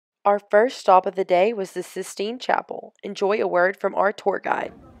Our first stop of the day was the Sistine Chapel. Enjoy a word from our tour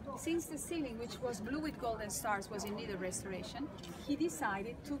guide. Since the ceiling, which was blue with golden stars, was in need of restoration, he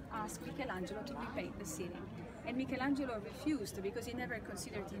decided to ask Michelangelo to repaint the ceiling. And Michelangelo refused because he never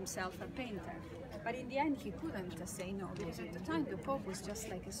considered himself a painter. But in the end, he couldn't say no, because at the time the Pope was just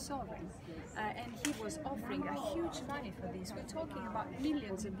like a sovereign. And he was offering a huge money for this. We're talking about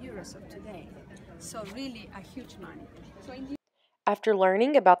millions of euros of today. So really a huge money. After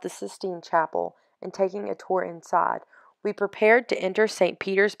learning about the Sistine Chapel and taking a tour inside, we prepared to enter St.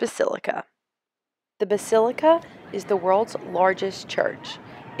 Peter's Basilica. The Basilica is the world's largest church.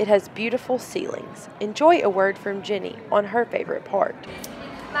 It has beautiful ceilings. Enjoy a word from Jenny on her favorite part.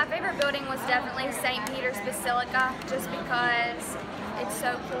 My favorite building was definitely St. Peter's Basilica, just because it's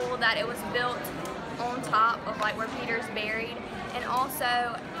so cool that it was built on top of like where Peter's buried, and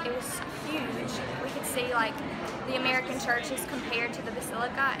also it was huge. We could see like the American churches compared to the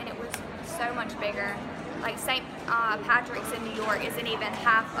Basilica, and it was so much bigger. Like St. Patrick's in New York isn't even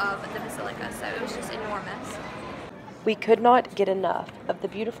half of the Basilica, so it was just enormous. We could not get enough of the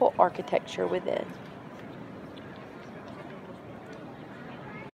beautiful architecture within.